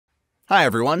Hi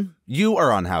everyone, you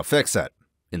are on How-FixIT.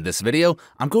 In this video,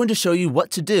 I'm going to show you what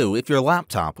to do if your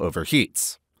laptop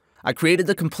overheats. I created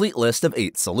the complete list of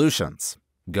 8 solutions.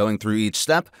 Going through each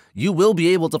step, you will be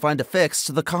able to find a fix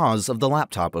to the cause of the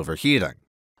laptop overheating.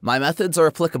 My methods are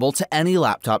applicable to any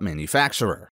laptop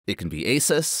manufacturer. It can be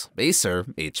Asus, Acer,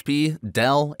 HP,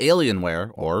 Dell,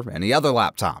 Alienware, or any other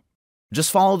laptop.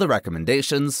 Just follow the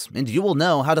recommendations, and you will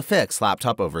know how to fix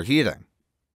laptop overheating.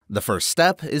 The first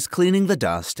step is cleaning the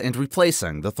dust and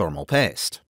replacing the thermal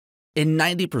paste. In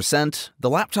 90%, the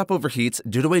laptop overheats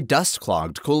due to a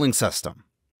dust-clogged cooling system,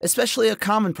 especially a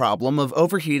common problem of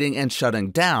overheating and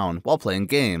shutting down while playing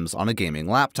games on a gaming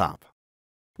laptop.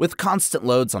 With constant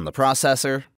loads on the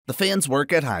processor, the fans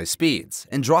work at high speeds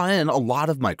and draw in a lot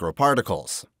of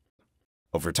microparticles.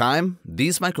 Over time,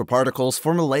 these microparticles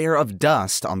form a layer of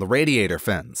dust on the radiator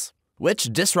fins,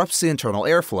 which disrupts the internal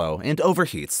airflow and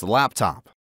overheats the laptop.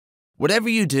 Whatever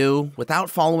you do, without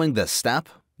following this step,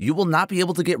 you will not be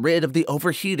able to get rid of the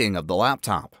overheating of the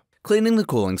laptop. Cleaning the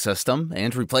cooling system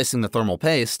and replacing the thermal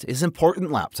paste is important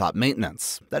laptop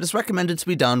maintenance that is recommended to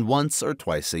be done once or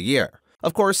twice a year.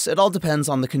 Of course, it all depends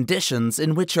on the conditions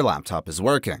in which your laptop is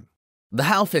working. The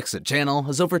How-FixIT channel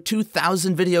has over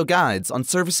 2,000 video guides on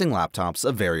servicing laptops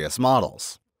of various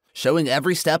models, showing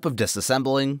every step of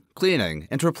disassembling, cleaning,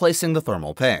 and replacing the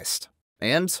thermal paste.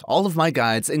 And all of my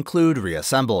guides include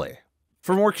reassembly.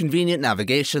 For more convenient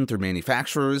navigation through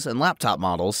manufacturers and laptop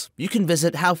models, you can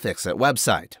visit How-FixIT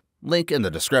website, link in the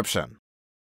description.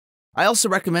 I also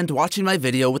recommend watching my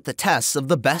video with the tests of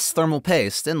the best thermal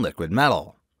paste in liquid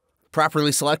metal.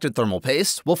 Properly selected thermal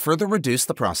paste will further reduce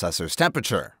the processor's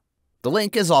temperature. The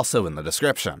link is also in the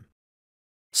description.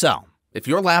 So, if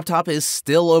your laptop is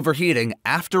still overheating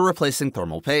after replacing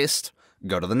thermal paste,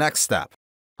 go to the next step,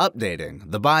 updating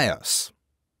the BIOS.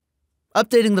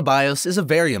 Updating the BIOS is a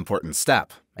very important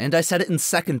step, and I set it in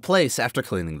second place after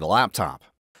cleaning the laptop.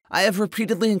 I have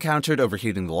repeatedly encountered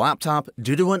overheating the laptop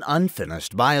due to an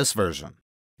unfinished BIOS version.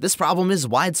 This problem is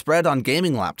widespread on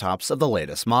gaming laptops of the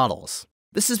latest models.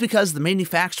 This is because the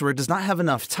manufacturer does not have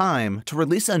enough time to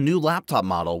release a new laptop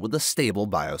model with a stable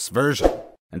BIOS version.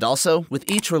 And also,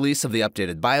 with each release of the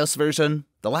updated BIOS version,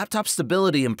 the laptop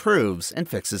stability improves and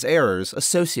fixes errors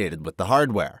associated with the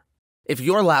hardware. If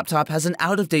your laptop has an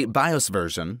out-of-date BIOS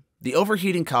version, the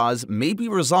overheating cause may be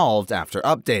resolved after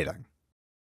updating.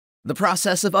 The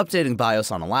process of updating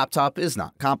BIOS on a laptop is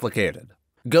not complicated.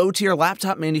 Go to your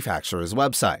laptop manufacturer's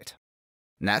website.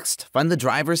 Next, find the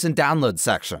drivers and downloads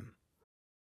section.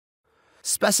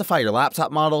 Specify your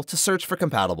laptop model to search for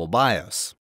compatible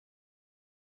BIOS.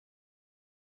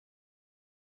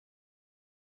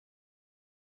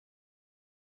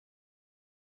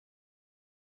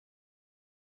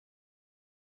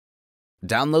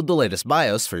 Download the latest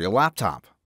BIOS for your laptop.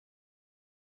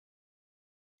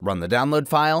 Run the download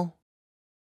file.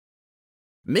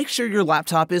 Make sure your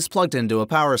laptop is plugged into a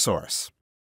power source.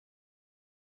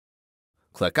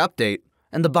 Click Update,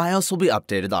 and the BIOS will be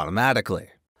updated automatically.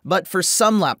 But for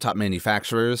some laptop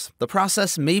manufacturers, the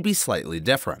process may be slightly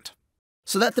different.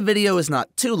 So that the video is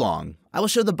not too long, I will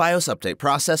show the BIOS update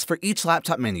process for each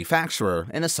laptop manufacturer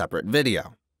in a separate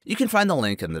video. You can find the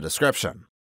link in the description.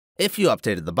 If you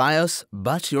updated the BIOS,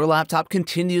 but your laptop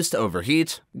continues to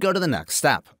overheat, go to the next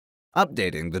step,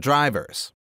 updating the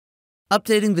drivers.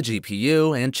 Updating the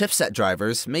GPU and chipset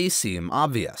drivers may seem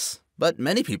obvious, but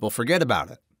many people forget about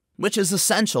it, which is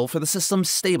essential for the system's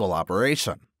stable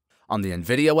operation. On the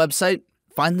NVIDIA website,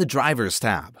 find the Drivers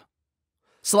tab.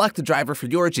 Select the driver for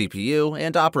your GPU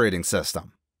and operating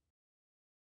system.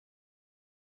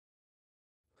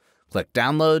 Click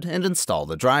Download and install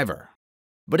the driver.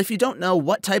 But if you don't know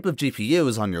what type of GPU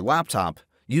is on your laptop,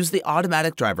 use the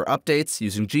automatic driver updates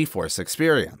using GeForce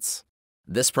Experience.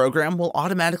 This program will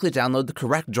automatically download the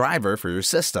correct driver for your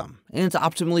system and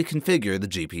optimally configure the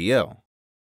GPU.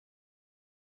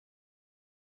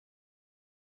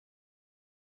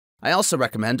 I also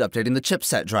recommend updating the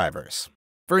chipset drivers.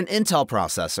 For an Intel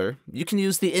processor, you can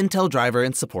use the Intel Driver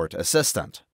and Support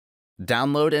Assistant.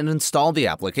 Download and install the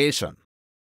application.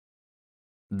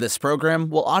 This program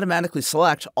will automatically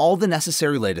select all the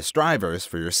necessary latest drivers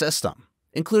for your system,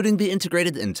 including the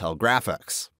integrated Intel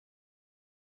graphics.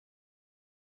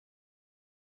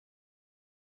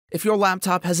 If your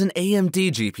laptop has an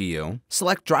AMD GPU,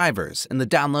 select Drivers in the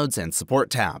Downloads and Support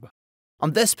tab.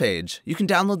 On this page, you can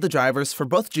download the drivers for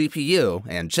both GPU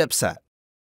and chipset.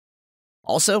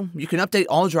 Also, you can update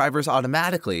all drivers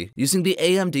automatically using the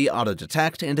AMD Auto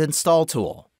Detect and Install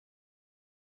tool.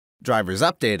 Drivers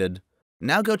updated.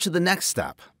 Now go to the next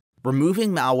step, removing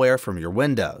malware from your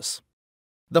Windows.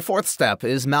 The fourth step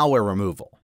is malware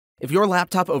removal. If your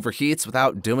laptop overheats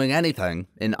without doing anything,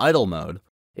 in idle mode,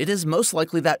 it is most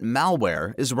likely that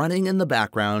malware is running in the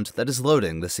background that is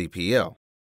loading the CPU.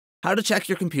 How to check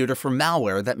your computer for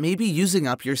malware that may be using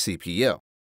up your CPU.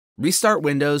 Restart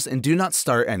Windows and do not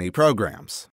start any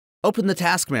programs. Open the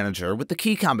Task Manager with the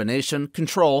key combination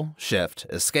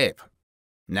Control-Shift-Escape.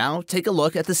 Now take a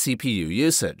look at the CPU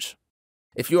usage.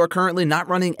 If you are currently not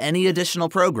running any additional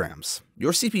programs,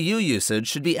 your CPU usage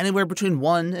should be anywhere between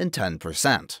 1 and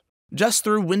 10%, just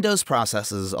through Windows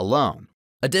processes alone.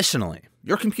 Additionally,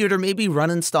 your computer may be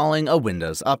uninstalling a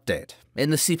Windows update,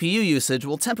 and the CPU usage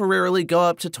will temporarily go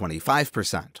up to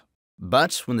 25%.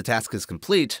 But when the task is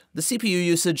complete, the CPU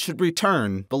usage should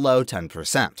return below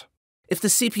 10%. If the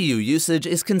CPU usage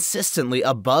is consistently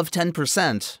above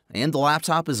 10% and the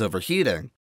laptop is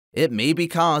overheating, it may be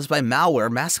caused by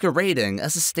malware masquerading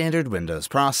as a standard Windows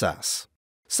process.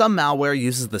 Some malware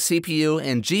uses the CPU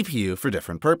and GPU for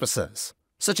different purposes,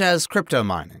 such as crypto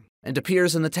mining, and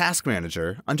appears in the Task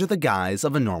Manager under the guise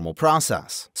of a normal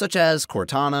process, such as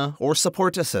Cortana or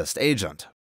Support Assist Agent.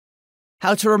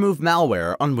 How to remove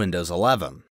malware on Windows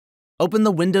 11. Open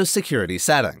the Windows Security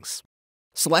settings.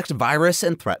 Select Virus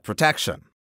and Threat Protection.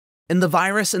 In the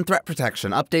Virus and Threat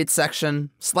Protection Updates section,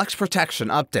 select Protection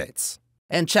Updates,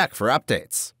 and check for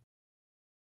updates.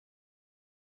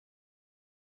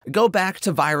 Go back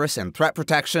to Virus and Threat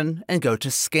Protection and go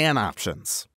to Scan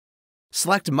Options.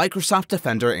 Select Microsoft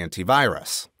Defender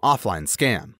Antivirus, Offline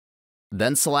Scan.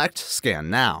 Then select Scan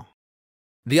Now.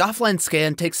 The offline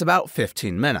scan takes about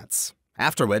 15 minutes,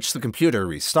 after which the computer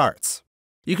restarts.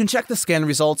 You can check the scan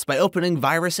results by opening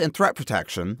Virus and Threat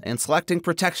Protection and selecting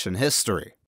Protection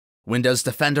History. Windows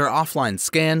Defender Offline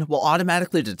Scan will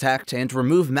automatically detect and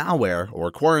remove malware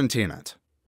or quarantine it.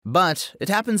 But it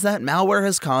happens that malware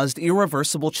has caused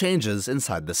irreversible changes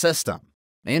inside the system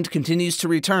and continues to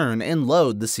return and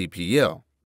load the CPU.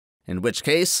 In which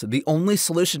case, the only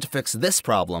solution to fix this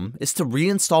problem is to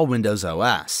reinstall Windows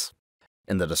OS.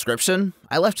 In the description,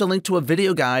 I left a link to a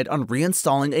video guide on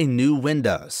reinstalling a new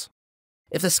Windows.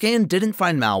 If the scan didn't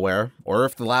find malware, or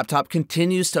if the laptop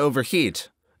continues to overheat,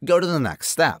 go to the next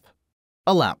step: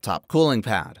 a laptop cooling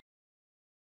pad.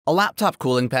 A laptop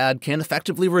cooling pad can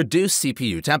effectively reduce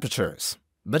CPU temperatures,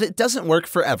 but it doesn't work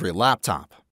for every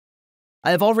laptop.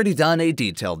 I have already done a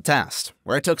detailed test,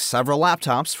 where I took several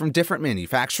laptops from different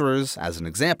manufacturers as an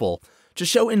example, to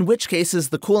show in which cases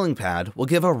the cooling pad will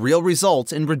give a real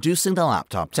result in reducing the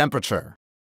laptop temperature,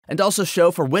 and also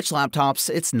show for which laptops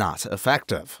it's not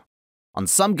effective. On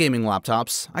some gaming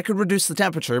laptops, I could reduce the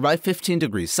temperature by 15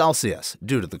 degrees Celsius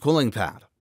due to the cooling pad.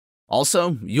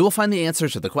 Also, you will find the answer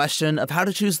to the question of how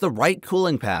to choose the right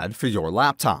cooling pad for your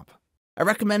laptop. I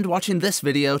recommend watching this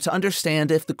video to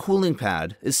understand if the cooling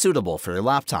pad is suitable for your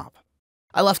laptop.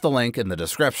 I left the link in the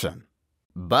description.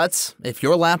 But if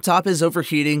your laptop is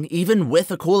overheating even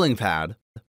with a cooling pad,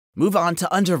 move on to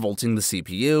undervolting the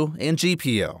CPU and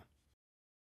GPU.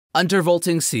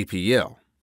 Undervolting CPU.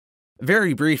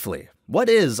 Very briefly, what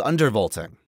is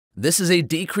undervolting? This is a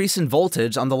decrease in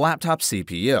voltage on the laptop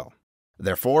CPU.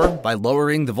 Therefore, by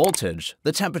lowering the voltage,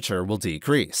 the temperature will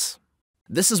decrease.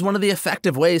 This is one of the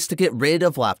effective ways to get rid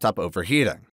of laptop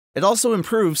overheating. It also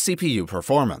improves CPU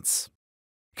performance.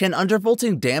 Can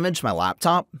undervolting damage my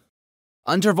laptop?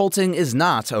 Undervolting is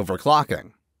not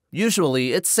overclocking.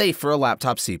 Usually, it's safe for a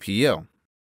laptop CPU.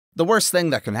 The worst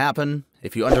thing that can happen,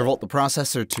 if you undervolt the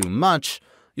processor too much,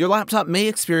 your laptop may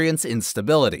experience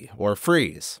instability or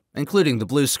freeze, including the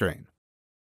blue screen.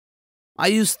 I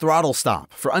use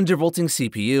ThrottleStop for undervolting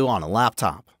CPU on a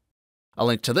laptop. A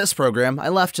link to this program I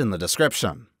left in the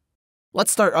description.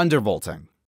 Let's start undervolting.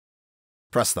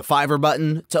 Press the Fiber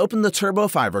button to open the Turbo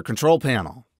Fiber control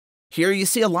panel. Here you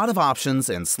see a lot of options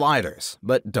and sliders,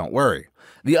 but don't worry,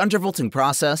 the undervolting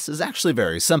process is actually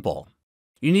very simple.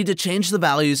 You need to change the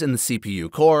values in the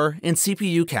CPU core and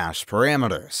CPU cache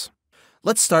parameters.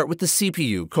 Let's start with the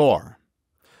CPU core.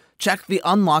 Check the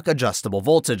Unlock Adjustable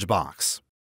Voltage box.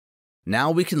 Now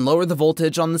we can lower the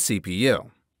voltage on the CPU.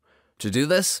 To do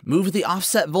this, move the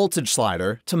Offset Voltage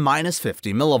slider to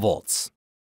 -50 millivolts.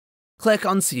 Click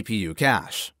on CPU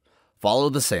cache. Follow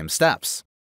the same steps.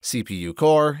 CPU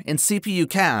core and CPU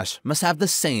cache must have the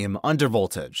same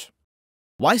undervoltage.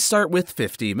 Why start with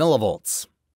 50 millivolts?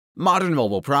 Modern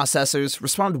mobile processors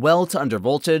respond well to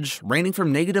undervoltage ranging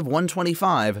from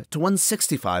 -125 to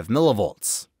 165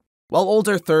 millivolts, while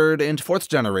older 3rd and 4th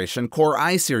generation Core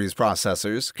i series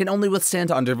processors can only withstand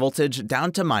undervoltage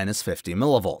down to -50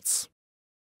 millivolts.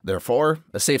 Therefore,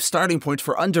 a safe starting point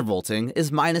for undervolting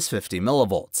is -50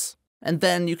 millivolts, and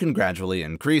then you can gradually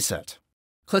increase it.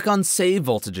 Click on Save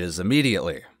Voltages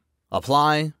immediately.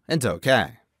 Apply, and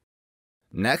OK.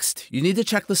 Next, you need to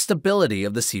check the stability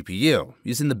of the CPU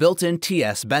using the built-in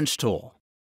TS Bench tool.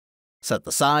 Set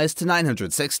the size to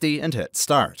 960 and hit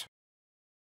Start.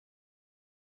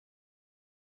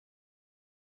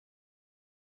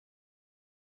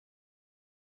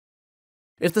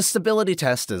 If the stability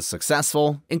test is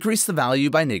successful, increase the value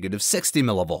by -60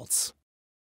 millivolts.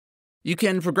 You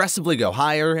can progressively go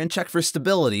higher and check for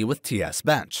stability with TS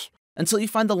Bench until you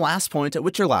find the last point at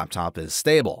which your laptop is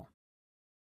stable.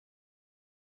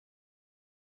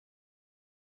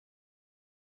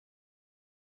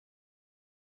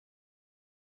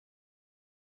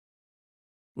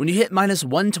 When you hit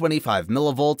 -125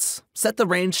 millivolts, set the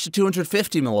range to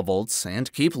 250 millivolts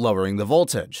and keep lowering the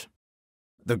voltage.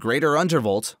 The greater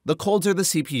undervolt, the colder the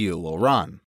CPU will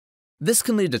run. This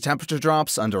can lead to temperature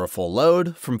drops under a full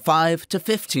load from 5 to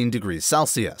 15 degrees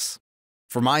Celsius.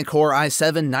 For my Core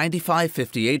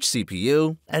i7-9550H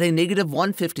CPU, at a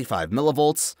 -155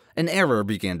 millivolts, an error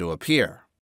began to appear.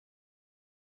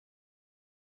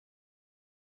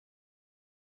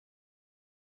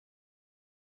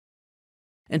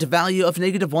 And a value of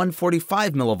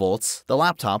 -145 millivolts, the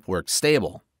laptop works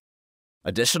stable.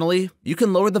 Additionally, you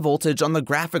can lower the voltage on the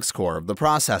graphics core of the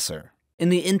processor in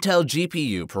the Intel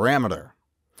GPU parameter.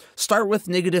 Start with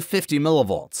 -50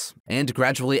 millivolts and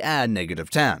gradually add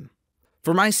 -10.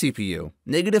 For my CPU,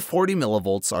 -40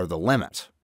 millivolts are the limit.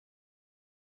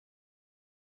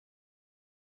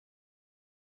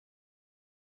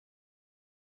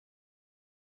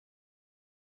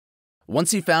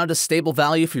 Once you've found a stable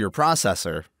value for your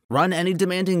processor, run any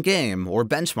demanding game or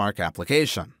benchmark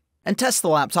application and test the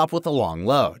laptop with a long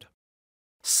load.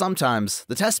 Sometimes,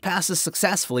 the test passes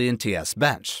successfully in TS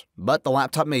Bench, but the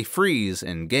laptop may freeze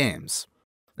in games.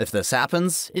 If this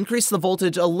happens, increase the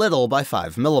voltage a little by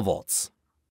 5 millivolts.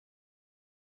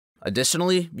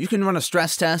 Additionally, you can run a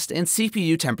stress test and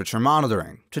CPU temperature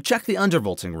monitoring to check the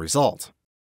undervolting result.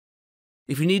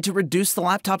 If you need to reduce the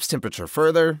laptop's temperature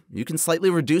further, you can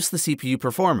slightly reduce the CPU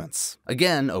performance.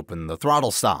 Again, open the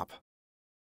ThrottleStop.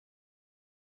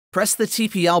 Press the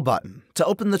TPL button to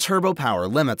open the Turbo Power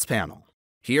Limits panel.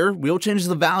 Here, we'll change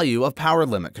the value of power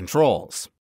limit controls.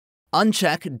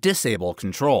 Uncheck Disable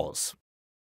Controls.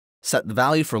 Set the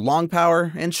value for long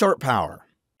power and short power.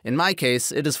 In my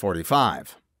case, it is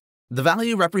 45. The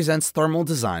value represents thermal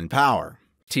design power,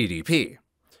 TDP,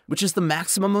 which is the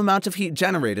maximum amount of heat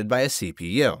generated by a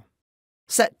CPU.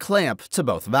 Set Clamp to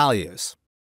both values.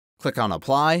 Click on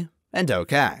Apply and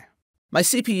OK. My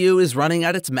CPU is running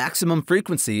at its maximum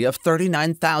frequency of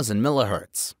 39,000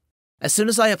 MHz. As soon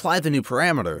as I apply the new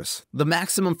parameters, the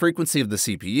maximum frequency of the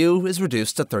CPU is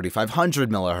reduced to 3,500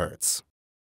 MHz.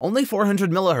 Only 400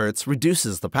 MHz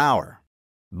reduces the power.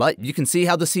 But you can see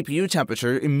how the CPU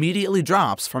temperature immediately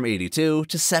drops from 82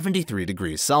 to 73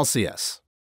 degrees Celsius.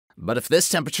 But if this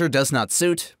temperature does not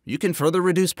suit, you can further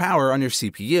reduce power on your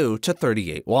CPU to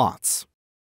 38 watts.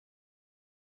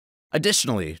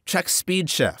 Additionally, check Speed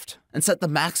Shift and set the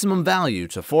maximum value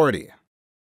to 40.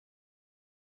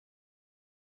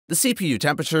 The CPU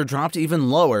temperature dropped even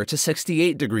lower to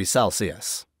 68 degrees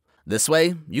Celsius. This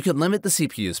way, you can limit the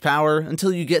CPU's power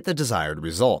until you get the desired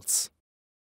results.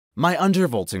 My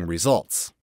undervolting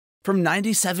results. From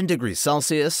 97 degrees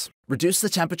Celsius, reduce the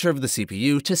temperature of the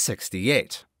CPU to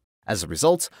 68. As a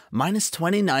result,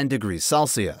 -29 degrees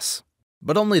Celsius.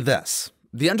 But only this,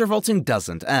 the undervolting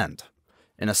doesn't end.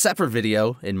 In a separate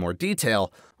video, in more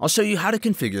detail, I'll show you how to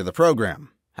configure the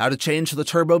program, how to change the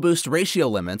turbo boost ratio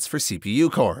limits for CPU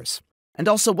cores, and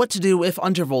also what to do if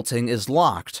undervolting is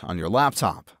locked on your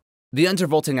laptop. The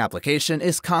undervolting application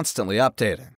is constantly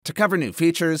updating to cover new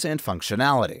features and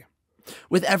functionality.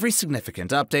 With every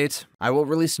significant update, I will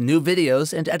release new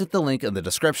videos and edit the link in the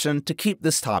description to keep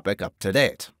this topic up to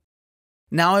date.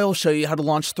 Now I will show you how to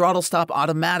launch ThrottleStop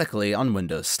automatically on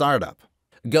Windows Startup.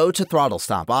 Go to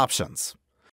ThrottleStop Options.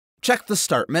 Check the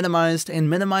Start Minimized and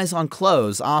Minimize on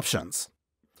Close options.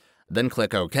 Then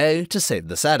click OK to save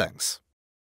the settings.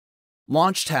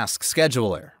 Launch Task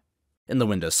Scheduler. In the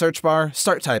Windows search bar,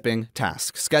 start typing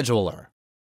Task Scheduler.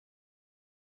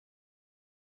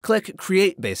 Click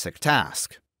Create Basic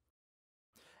Task.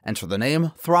 Enter the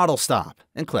name ThrottleStop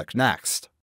and click Next.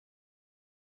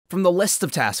 From the list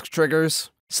of task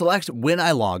triggers, select When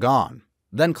I Log On,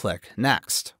 then click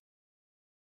Next.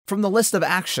 From the list of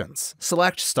actions,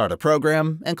 select Start a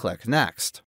Program and click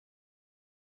Next.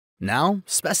 Now,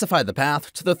 specify the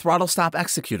path to the ThrottleStop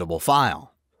executable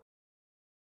file.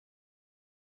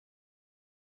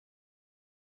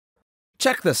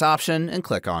 Check this option and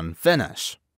click on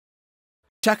Finish.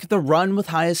 Check the Run with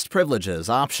Highest Privileges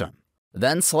option,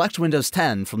 then select Windows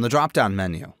 10 from the drop-down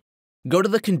menu. Go to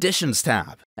the Conditions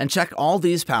tab and check all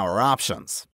these power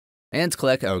options. and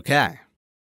click OK.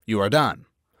 You are done.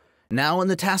 Now in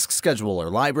the Task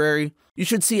Scheduler library, you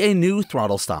should see a new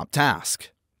ThrottleStop task.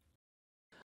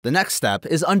 The next step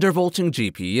is undervolting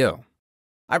GPU.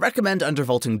 I recommend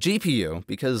undervolting GPU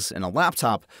because in a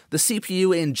laptop, the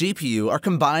CPU and GPU are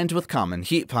combined with common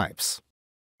heat pipes.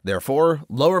 Therefore,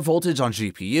 lower voltage on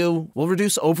GPU will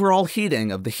reduce overall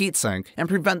heating of the heatsink and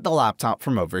prevent the laptop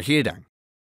from overheating.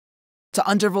 To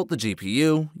undervolt the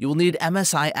GPU, you will need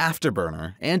MSI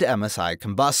Afterburner and MSI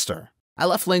Combustor. I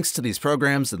left links to these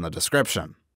programs in the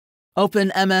description.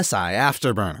 Open MSI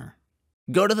Afterburner.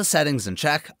 Go to the settings and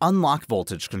check Unlock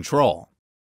Voltage Control.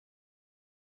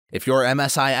 If your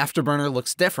MSI Afterburner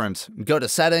looks different, go to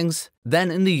Settings,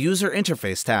 then in the User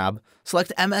Interface tab,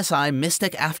 select MSI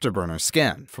Mystic Afterburner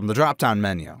Skin from the drop-down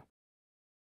menu.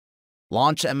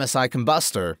 Launch MSI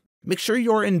Combustor, make sure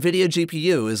your NVIDIA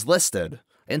GPU is listed,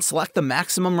 and select the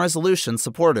maximum resolution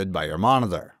supported by your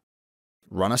monitor.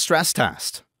 Run a stress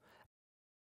test.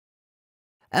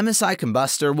 MSI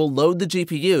Combustor will load the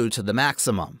GPU to the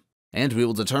maximum, and we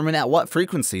will determine at what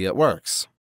frequency it works.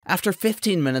 After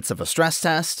 15 minutes of a stress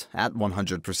test, at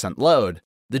 100% load,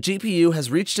 the GPU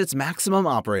has reached its maximum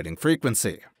operating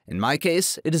frequency. In my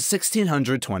case, it is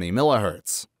 1620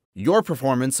 MHz. Your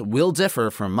performance will differ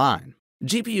from mine.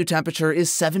 GPU temperature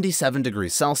is 77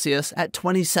 degrees Celsius at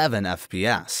 27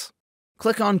 FPS.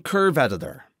 Click on Curve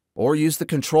Editor, or use the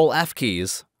Ctrl F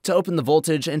keys to open the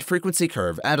Voltage and Frequency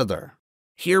Curve Editor.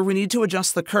 Here we need to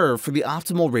adjust the curve for the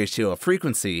optimal ratio of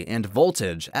frequency and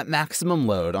voltage at maximum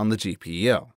load on the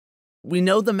GPU. We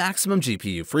know the maximum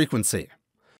GPU frequency.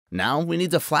 Now we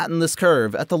need to flatten this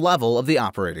curve at the level of the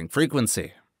operating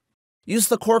frequency. Use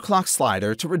the core clock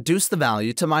slider to reduce the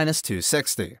value to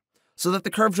 -260, so that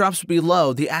the curve drops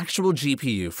below the actual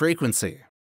GPU frequency.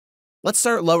 Let's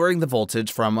start lowering the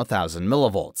voltage from 1000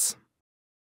 millivolts.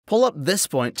 Pull up this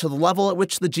point to the level at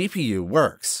which the GPU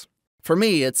works. For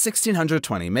me, it's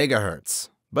 1620 MHz,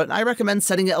 but I recommend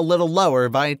setting it a little lower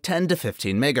by 10 to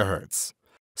 15 MHz.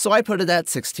 So I put it at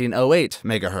 1608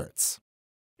 MHz.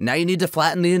 Now you need to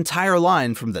flatten the entire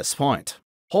line from this point.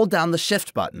 Hold down the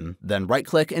Shift button, then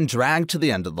right-click and drag to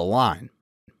the end of the line.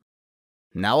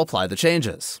 Now apply the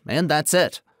changes, and that's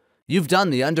it. You've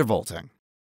done the undervolting.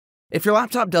 If your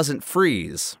laptop doesn't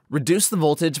freeze, reduce the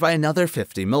voltage by another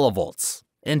 50 millivolts,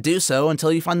 and do so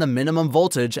until you find the minimum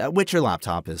voltage at which your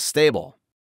laptop is stable.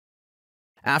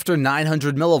 After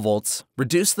 900 millivolts,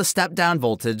 reduce the step-down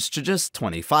voltage to just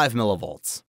 25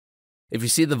 millivolts. If you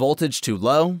see the voltage too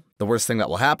low, the worst thing that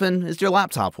will happen is your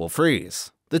laptop will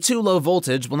freeze. The too low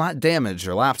voltage will not damage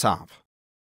your laptop.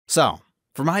 So,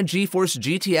 for my GeForce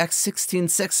GTX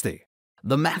 1660,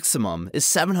 the maximum is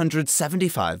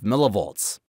 775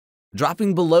 millivolts.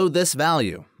 Dropping below this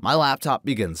value, my laptop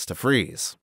begins to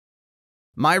freeze.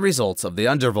 My results of the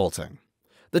undervolting.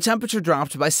 The temperature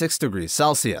dropped by 6 degrees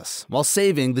Celsius while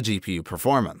saving the GPU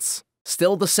performance,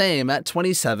 still the same at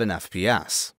 27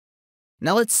 FPS.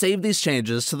 Now let's save these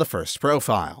changes to the first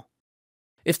profile.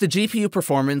 If the GPU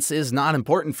performance is not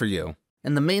important for you,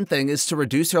 and the main thing is to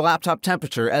reduce your laptop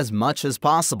temperature as much as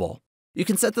possible, you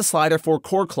can set the slider for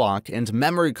core clock and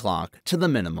memory clock to the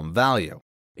minimum value.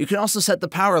 You can also set the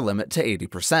power limit to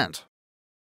 80%.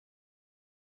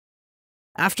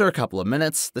 After a couple of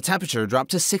minutes, the temperature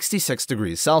dropped to 66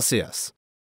 degrees Celsius,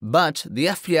 but the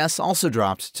FPS also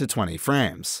dropped to 20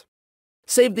 frames.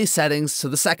 Save these settings to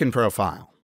the second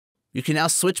profile. You can now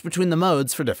switch between the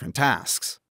modes for different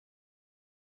tasks.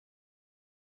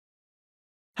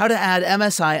 How to add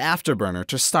MSI Afterburner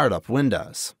to start up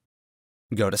Windows.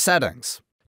 Go to Settings.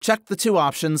 Check the two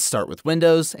options Start with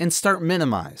Windows and Start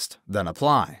Minimized, then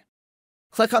Apply.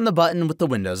 Click on the button with the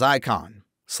Windows icon.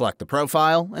 Select the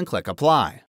profile and click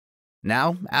Apply.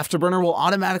 Now, Afterburner will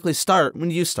automatically start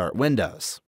when you start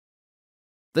Windows.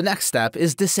 The next step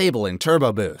is disabling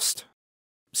Turbo Boost.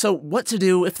 So what to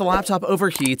do if the laptop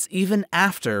overheats even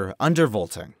after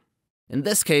undervolting? In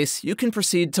this case, you can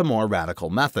proceed to more radical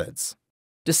methods.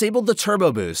 Disable the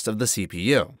turbo boost of the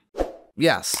CPU.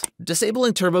 Yes,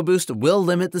 disabling turbo boost will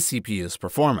limit the CPU's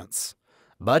performance,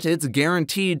 but it's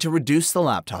guaranteed to reduce the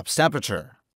laptop's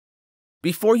temperature.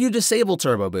 Before you disable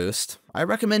turbo boost, I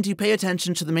recommend you pay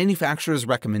attention to the manufacturer's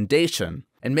recommendation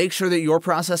and make sure that your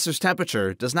processor's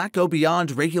temperature does not go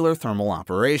beyond regular thermal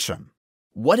operation.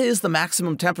 What is the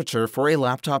maximum temperature for a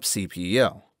laptop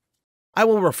CPU? I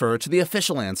will refer to the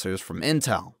official answers from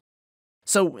Intel.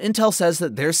 So Intel says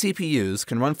that their CPUs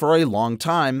can run for a long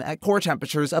time at core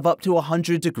temperatures of up to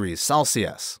 100 degrees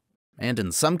Celsius, and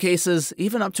in some cases,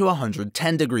 even up to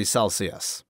 110 degrees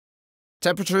Celsius.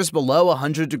 Temperatures below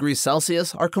 100 degrees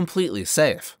Celsius are completely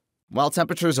safe, while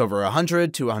temperatures over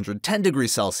 100 to 110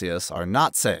 degrees Celsius are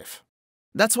not safe.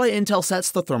 That's why Intel sets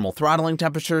the thermal throttling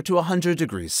temperature to 100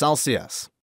 degrees Celsius.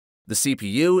 The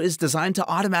CPU is designed to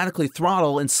automatically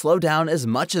throttle and slow down as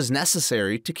much as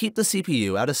necessary to keep the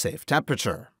CPU at a safe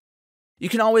temperature. You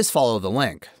can always follow the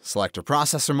link, select a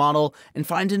processor model, and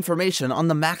find information on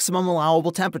the maximum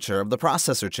allowable temperature of the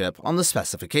processor chip on the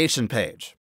specification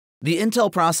page. The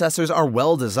Intel processors are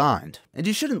well designed, and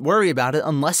you shouldn't worry about it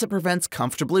unless it prevents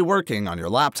comfortably working on your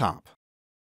laptop.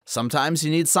 Sometimes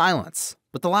you need silence,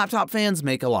 but the laptop fans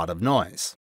make a lot of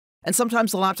noise. And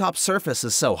sometimes the laptop surface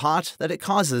is so hot that it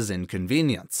causes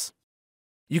inconvenience.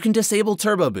 You can disable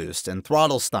Turbo Boost and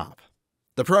ThrottleStop,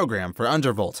 the program for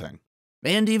undervolting,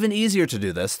 and even easier to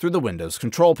do this through the Windows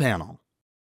control panel.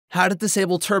 How to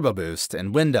disable Turbo Boost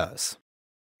in Windows.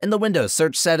 In the Windows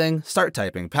search setting, start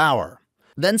typing power,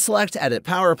 then select Edit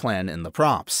Power Plan in the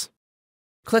prompts.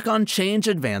 Click on Change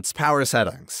Advanced Power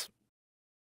Settings.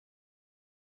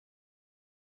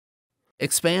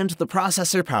 Expand the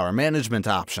Processor Power Management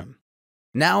option.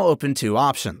 Now open two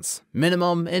options,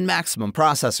 minimum and maximum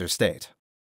processor state.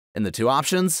 In the two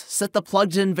options, set the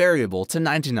plugged-in variable to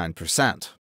 99%.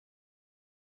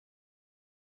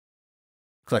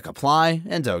 Click Apply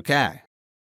and OK.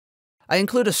 I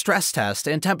include a stress test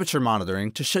and temperature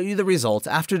monitoring to show you the result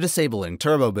after disabling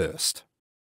Turbo Boost.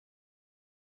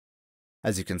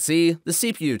 As you can see, the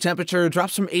CPU temperature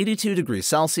drops from 82 degrees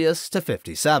Celsius to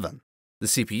 57. The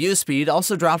CPU speed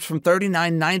also dropped from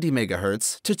 3990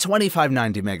 MHz to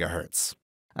 2590 MHz.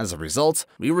 As a result,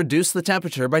 we reduced the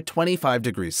temperature by 25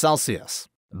 degrees Celsius,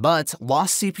 but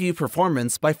lost CPU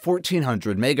performance by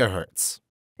 1400 MHz.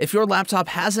 If your laptop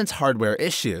hasn't hardware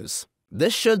issues,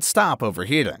 this should stop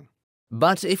overheating.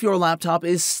 But if your laptop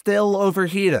is still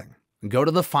overheating, go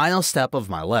to the final step of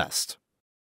my list.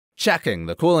 Checking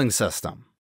the cooling system.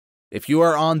 If you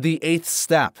are on the 8th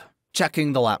step,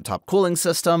 checking the laptop cooling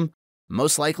system,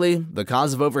 most likely, the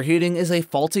cause of overheating is a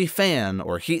faulty fan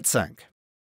or heatsink.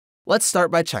 Let's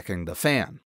start by checking the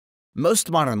fan.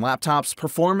 Most modern laptops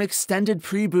perform extended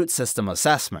pre-boot system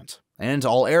assessment, and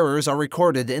all errors are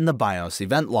recorded in the BIOS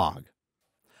event log.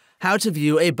 How to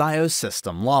view a BIOS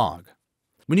system log.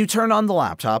 When you turn on the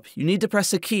laptop, you need to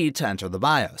press a key to enter the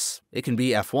BIOS. It can be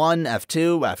F1,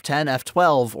 F2, F10,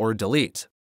 F12, or delete.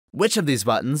 Which of these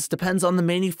buttons depends on the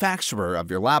manufacturer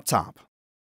of your laptop.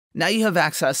 Now you have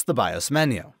accessed the BIOS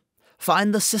menu.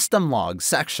 Find the System Logs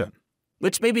section,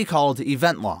 which may be called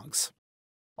Event Logs.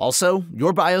 Also,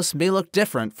 your BIOS may look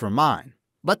different from mine,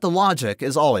 but the logic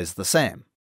is always the same.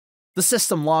 The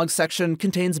System Logs section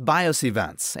contains BIOS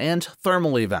events and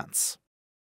thermal events.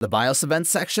 The BIOS events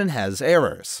section has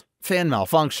errors, fan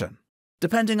malfunction.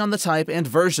 Depending on the type and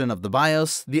version of the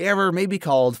BIOS, the error may be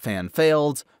called fan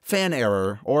failed, fan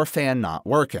error, or fan not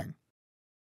working.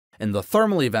 In the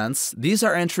thermal events, these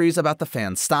are entries about the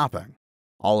fan stopping.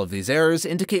 All of these errors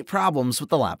indicate problems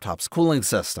with the laptop's cooling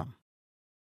system.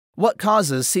 What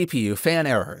causes CPU fan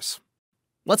errors?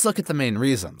 Let's look at the main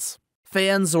reasons.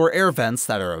 Fans or air vents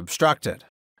that are obstructed.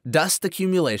 Dust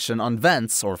accumulation on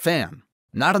vents or fan.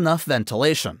 Not enough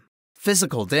ventilation.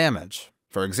 Physical damage,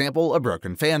 for example, a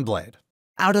broken fan blade.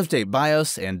 Out-of-date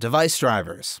BIOS and device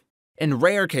drivers. In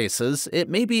rare cases, it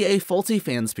may be a faulty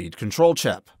fan speed control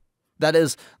chip. That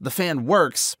is, the fan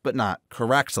works, but not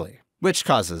correctly, which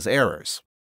causes errors.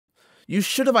 You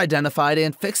should have identified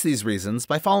and fixed these reasons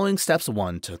by following steps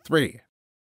 1 to 3.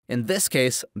 In this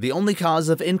case, the only cause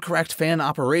of incorrect fan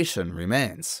operation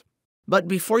remains. But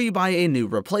before you buy a new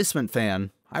replacement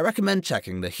fan, I recommend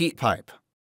checking the heat pipe.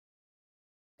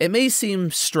 It may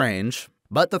seem strange,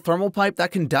 but the thermal pipe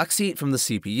that conducts heat from the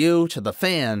CPU to the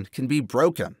fan can be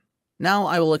broken. Now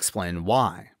I will explain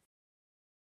why.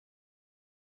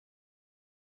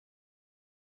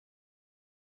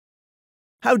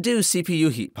 How do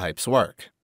CPU heat pipes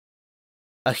work?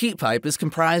 A heat pipe is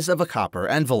comprised of a copper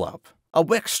envelope, a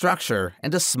wick structure,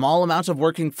 and a small amount of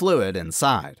working fluid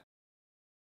inside.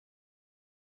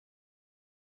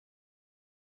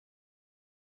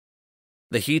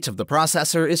 The heat of the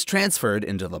processor is transferred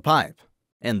into the pipe,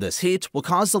 and this heat will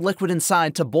cause the liquid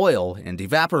inside to boil and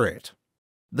evaporate.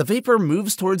 The vapor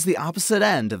moves towards the opposite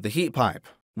end of the heat pipe,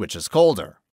 which is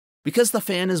colder. Because the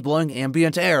fan is blowing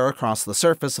ambient air across the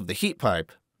surface of the heat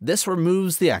pipe, this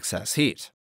removes the excess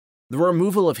heat. The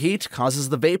removal of heat causes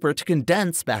the vapor to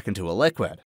condense back into a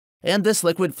liquid, and this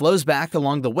liquid flows back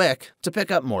along the wick to pick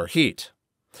up more heat.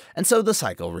 And so the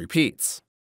cycle repeats.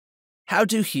 How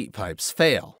do heat pipes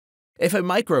fail? If a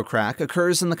micro crack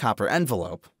occurs in the copper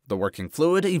envelope, the working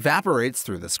fluid evaporates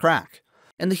through this crack,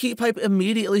 and the heat pipe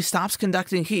immediately stops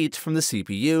conducting heat from the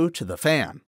CPU to the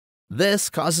fan. This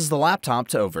causes the laptop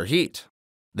to overheat.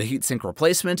 The heatsink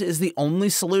replacement is the only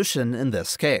solution in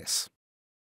this case.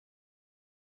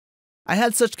 I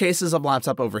had such cases of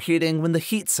laptop overheating when the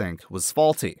heatsink was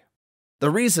faulty. The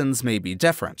reasons may be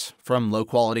different, from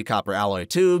low-quality copper alloy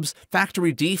tubes,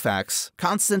 factory defects,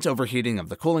 constant overheating of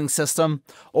the cooling system,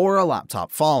 or a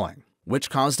laptop falling, which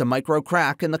caused a micro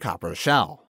crack in the copper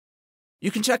shell. You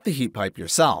can check the heat pipe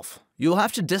yourself. You'll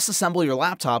have to disassemble your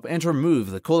laptop and remove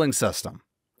the cooling system.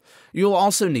 You'll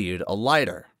also need a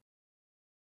lighter.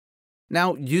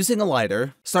 Now, using a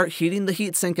lighter, start heating the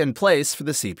heatsink in place for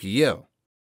the CPU.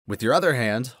 With your other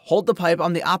hand, hold the pipe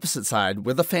on the opposite side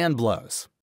where the fan blows.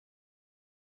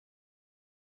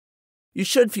 You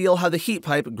should feel how the heat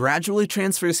pipe gradually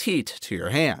transfers heat to your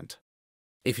hand.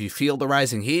 If you feel the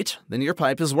rising heat, then your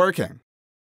pipe is working.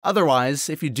 Otherwise,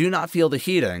 if you do not feel the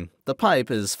heating, the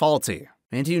pipe is faulty,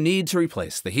 and you need to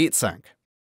replace the heatsink.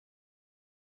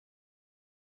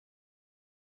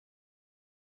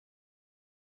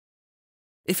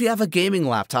 If you have a gaming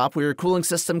laptop where your cooling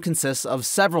system consists of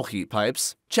several heat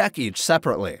pipes, check each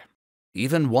separately.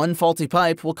 Even one faulty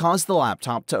pipe will cause the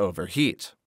laptop to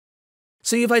overheat.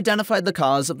 So you've identified the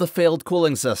cause of the failed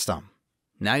cooling system.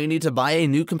 Now you need to buy a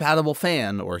new compatible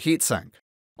fan or heatsink.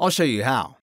 I'll show you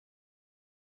how.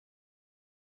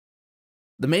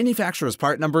 The manufacturer's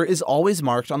part number is always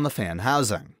marked on the fan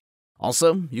housing.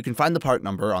 Also, you can find the part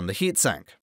number on the heatsink.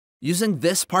 Using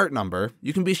this part number,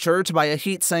 you can be sure to buy a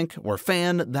heatsink or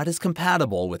fan that is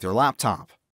compatible with your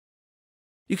laptop.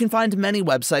 You can find many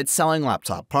websites selling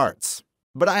laptop parts,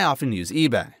 but I often use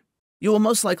eBay. You will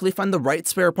most likely find the right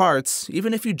spare parts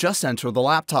even if you just enter the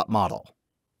laptop model.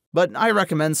 But I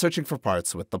recommend searching for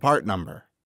parts with the part number.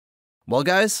 Well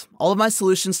guys, all of my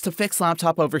solutions to fix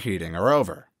laptop overheating are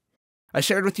over. I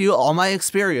shared with you all my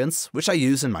experience, which I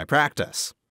use in my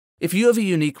practice. If you have a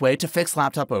unique way to fix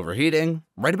laptop overheating,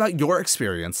 write about your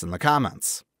experience in the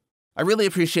comments. I really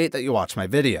appreciate that you watch my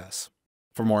videos.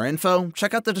 For more info,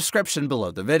 check out the description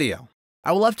below the video.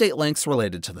 I will update links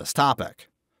related to this topic.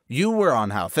 You were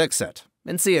on How-FixIT,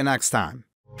 and see you next time.